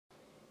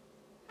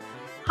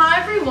Hi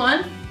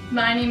everyone,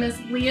 my name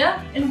is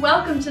Leah and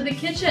welcome to the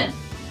kitchen.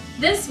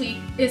 This week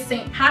is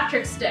St.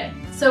 Patrick's Day,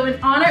 so in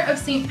honor of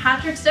St.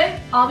 Patrick's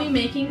Day, I'll be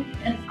making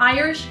an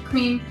Irish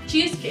cream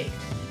cheesecake.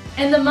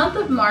 And the month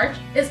of March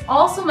is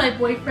also my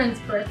boyfriend's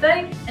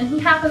birthday, and he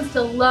happens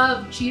to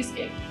love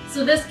cheesecake.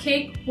 So this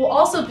cake will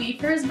also be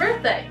for his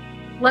birthday.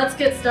 Let's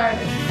get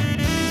started.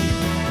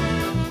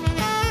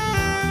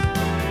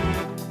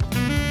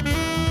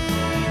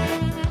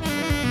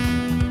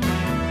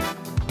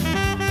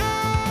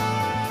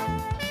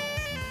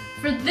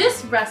 For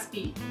this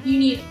recipe, you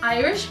need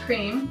Irish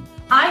cream.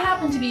 I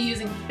happen to be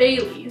using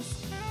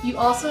Bailey's. You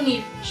also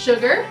need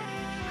sugar,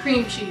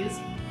 cream cheese,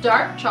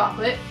 dark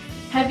chocolate,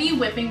 heavy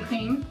whipping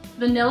cream,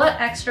 vanilla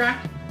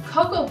extract,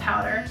 cocoa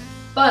powder,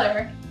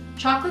 butter,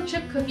 chocolate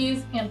chip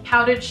cookies, and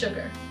powdered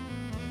sugar.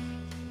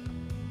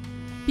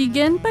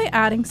 Begin by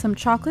adding some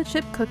chocolate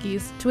chip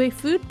cookies to a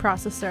food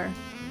processor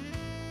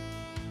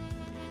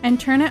and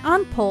turn it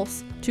on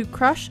pulse to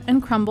crush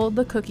and crumble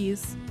the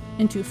cookies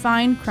into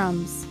fine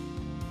crumbs.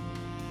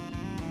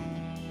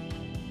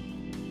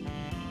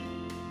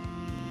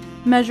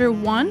 Measure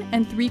 1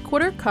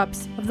 3/4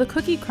 cups of the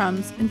cookie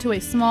crumbs into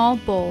a small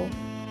bowl.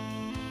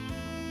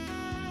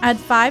 Add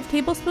 5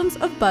 tablespoons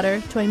of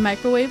butter to a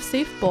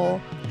microwave-safe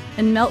bowl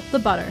and melt the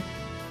butter.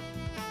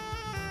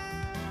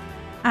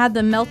 Add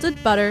the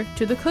melted butter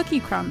to the cookie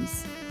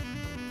crumbs.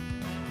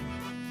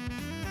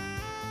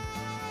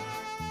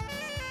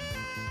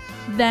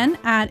 Then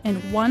add in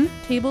 1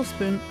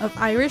 tablespoon of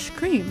Irish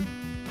cream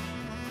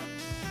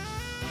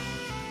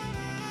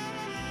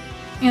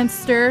and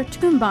stir to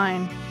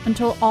combine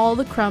until all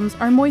the crumbs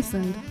are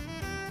moistened.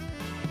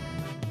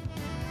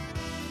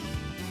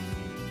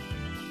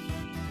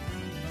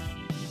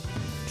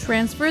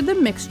 Transfer the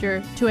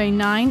mixture to a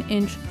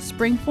 9-inch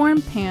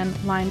springform pan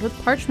lined with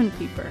parchment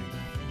paper.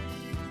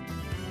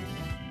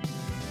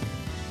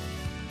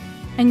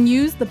 And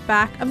use the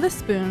back of the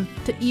spoon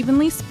to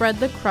evenly spread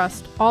the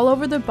crust all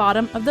over the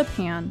bottom of the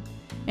pan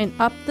and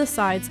up the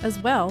sides as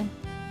well.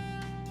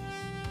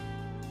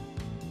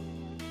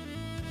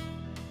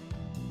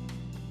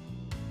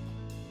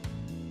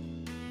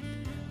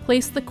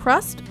 Place the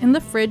crust in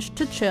the fridge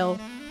to chill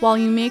while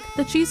you make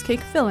the cheesecake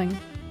filling.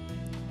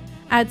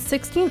 Add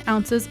 16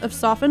 ounces of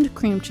softened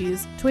cream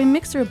cheese to a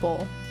mixer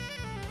bowl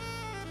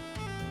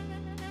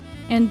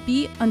and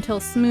beat until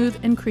smooth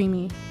and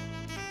creamy.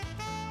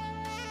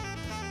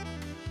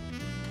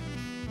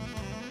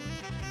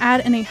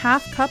 Add in a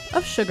 1/2 cup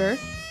of sugar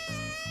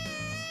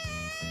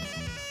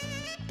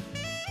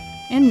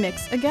and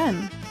mix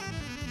again.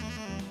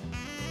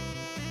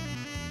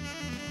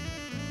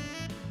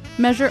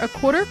 Measure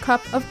 1/4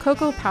 cup of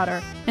cocoa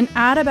powder and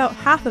add about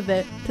half of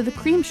it to the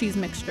cream cheese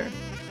mixture.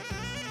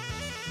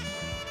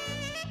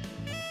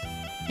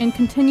 And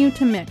continue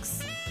to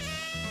mix.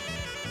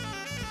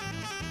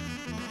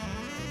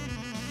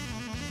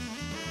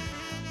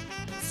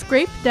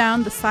 Scrape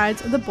down the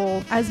sides of the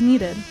bowl as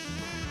needed.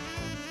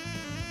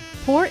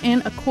 Pour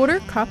in 1/4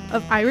 cup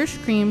of Irish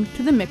cream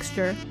to the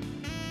mixture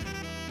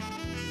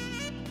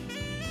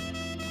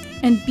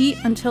and beat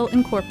until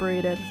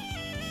incorporated.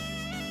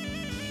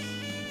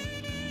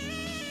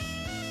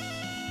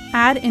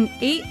 Add in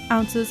 8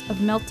 ounces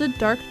of melted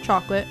dark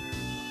chocolate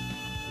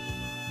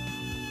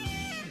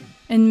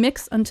and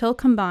mix until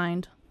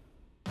combined.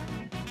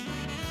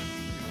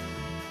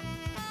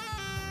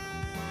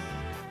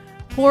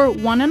 Pour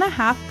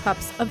 1½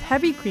 cups of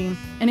heavy cream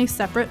in a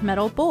separate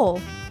metal bowl.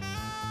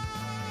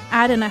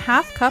 Add in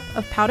 1/2 cup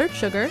of powdered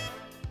sugar,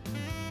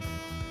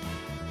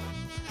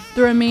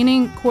 the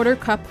remaining 1/4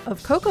 cup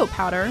of cocoa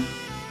powder,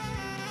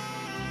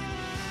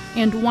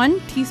 and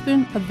 1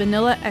 teaspoon of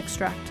vanilla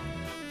extract.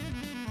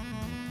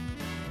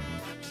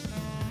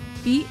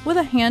 Beat with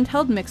a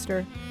handheld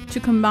mixer to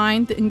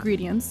combine the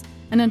ingredients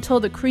and until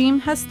the cream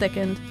has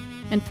thickened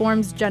and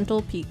forms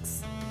gentle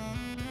peaks.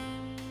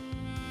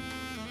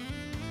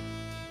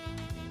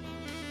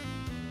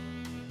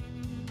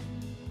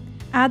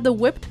 Add the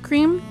whipped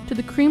cream to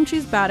the cream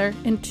cheese batter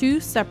in 2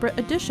 separate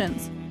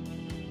additions,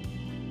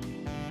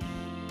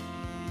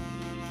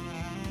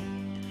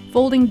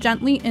 folding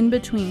gently in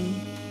between.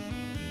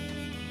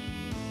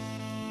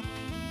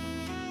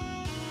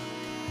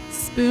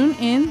 Spoon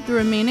in the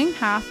remaining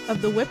half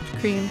of the whipped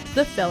cream to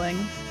the filling.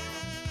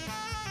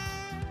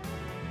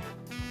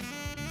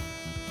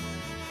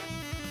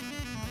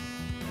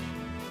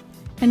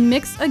 And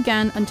mix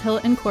again until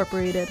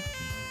incorporated.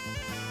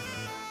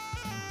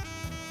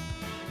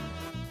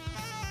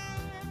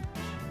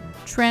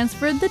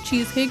 Transfer the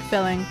cheesecake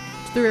filling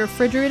to the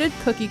refrigerated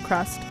cookie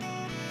crust.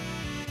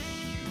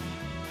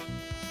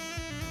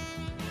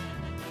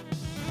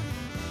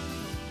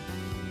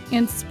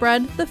 And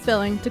spread the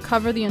filling to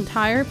cover the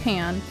entire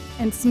pan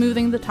and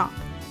smoothing the top.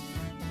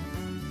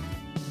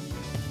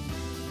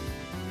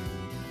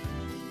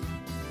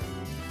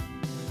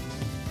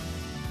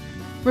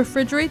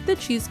 Refrigerate the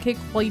cheesecake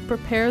while you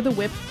prepare the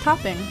whipped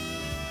topping.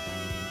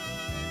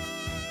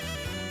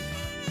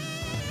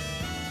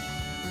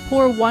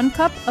 Pour 1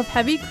 cup of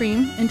heavy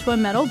cream into a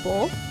metal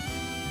bowl.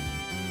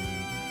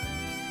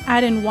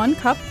 Add in 1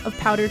 cup of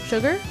powdered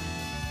sugar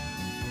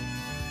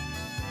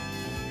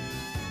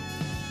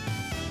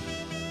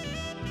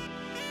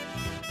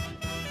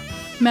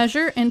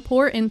Measure and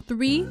pour in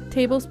 3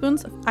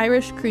 tablespoons of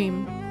Irish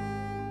cream.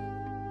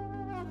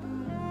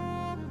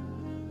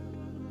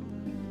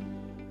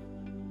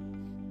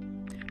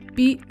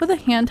 Beat with a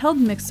handheld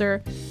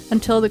mixer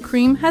until the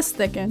cream has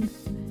thickened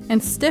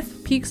and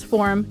stiff peaks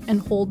form and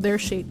hold their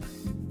shape.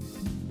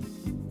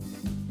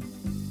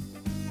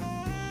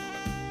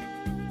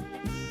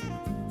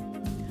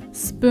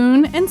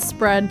 Spoon and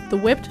spread the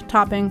whipped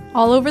topping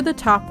all over the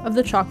top of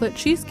the chocolate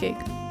cheesecake.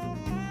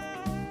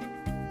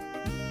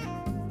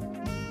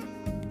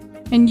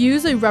 And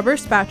use a rubber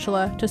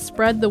spatula to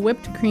spread the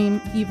whipped cream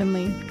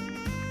evenly.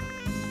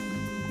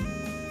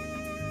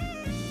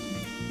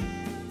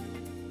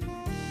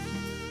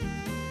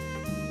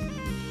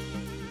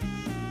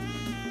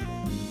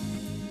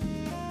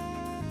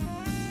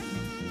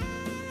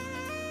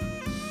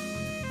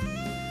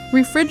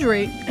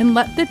 Refrigerate and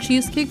let the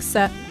cheesecake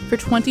set for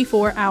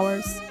 24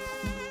 hours.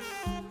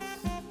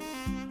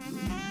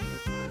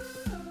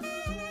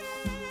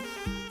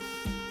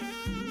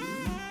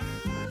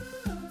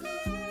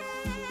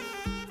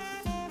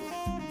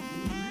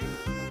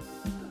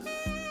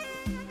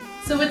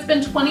 So it's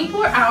been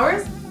 24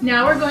 hours.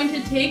 Now we're going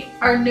to take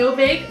our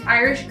no-bake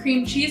Irish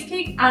cream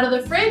cheesecake out of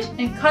the fridge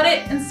and cut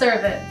it and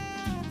serve it.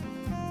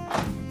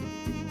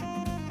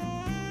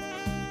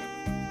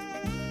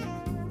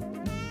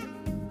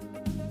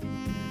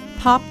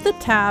 Pop the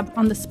tab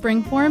on the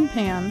springform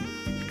pan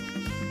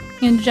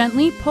and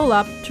gently pull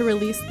up to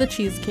release the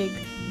cheesecake.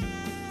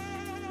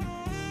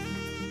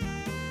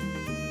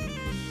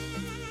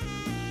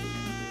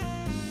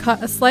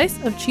 Cut a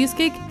slice of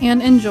cheesecake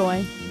and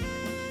enjoy.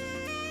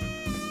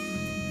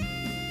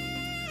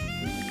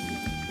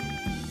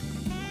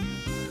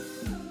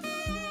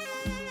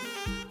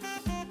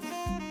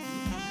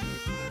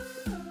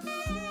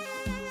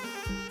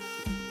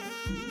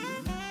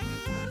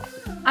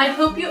 I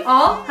hope you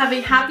all have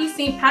a happy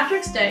St.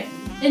 Patrick's Day.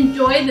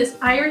 Enjoy this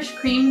Irish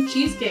cream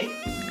cheesecake.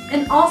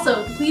 And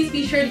also, please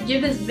be sure to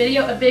give this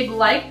video a big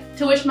like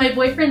to wish my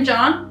boyfriend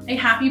John a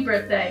happy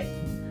birthday.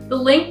 The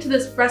link to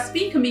this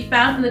recipe can be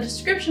found in the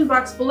description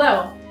box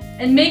below.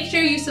 And make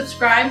sure you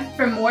subscribe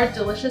for more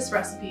delicious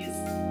recipes.